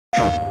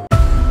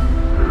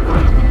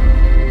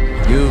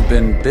You've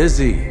been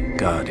busy,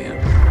 Guardian.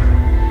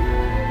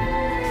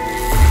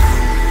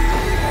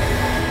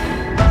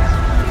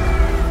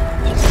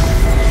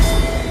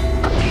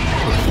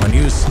 When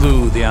you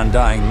slew the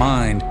Undying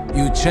Mind,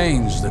 you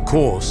changed the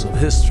course of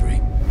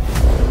history.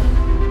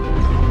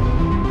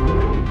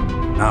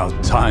 Now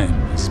time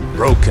is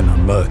broken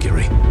on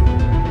Mercury,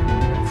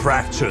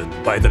 fractured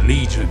by the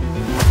Legion.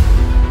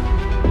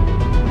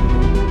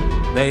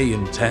 They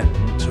intend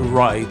to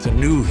write a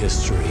new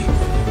history,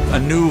 a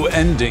new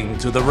ending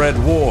to the Red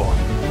War.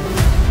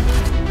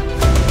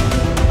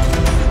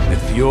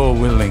 If you're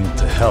willing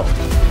to help,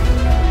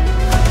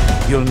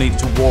 you'll need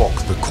to walk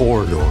the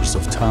corridors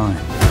of time.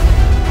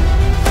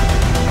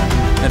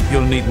 And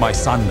you'll need my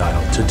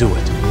sundial to do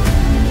it.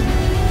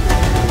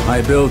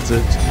 I built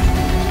it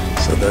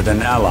so that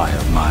an ally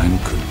of mine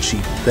could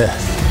cheat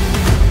death.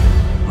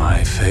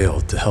 I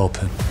failed to help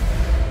him,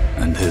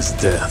 and his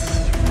death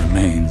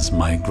remains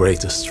my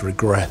greatest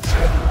regret.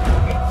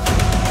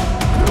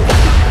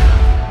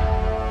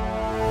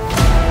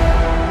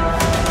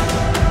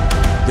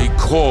 They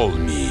call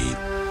me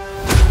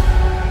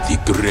the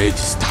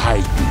greatest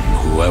Titan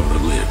who ever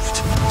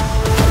lived.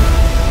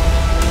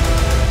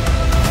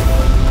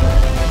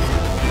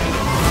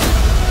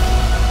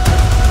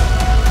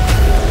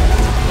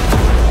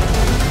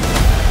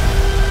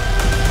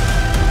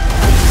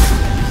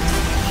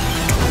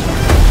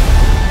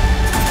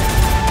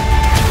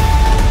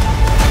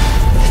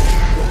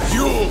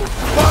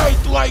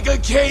 Like a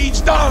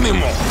caged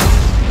animal!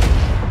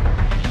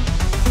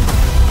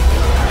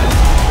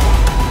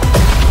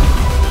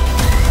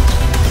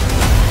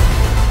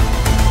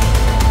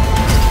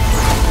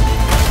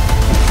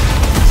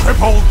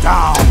 Triple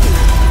down!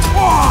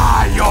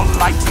 Why, your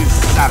light is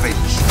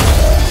savage!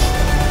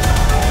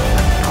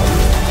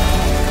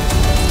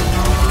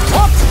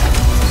 What?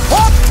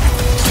 What?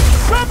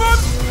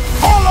 Seventh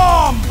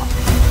column!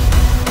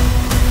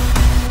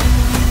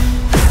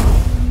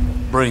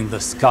 Bring the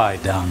sky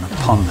down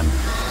upon them.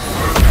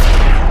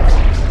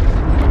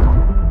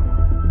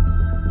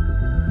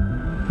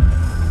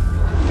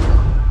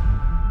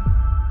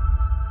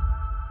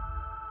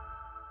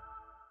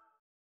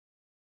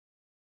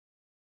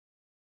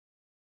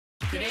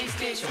 Today's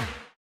station.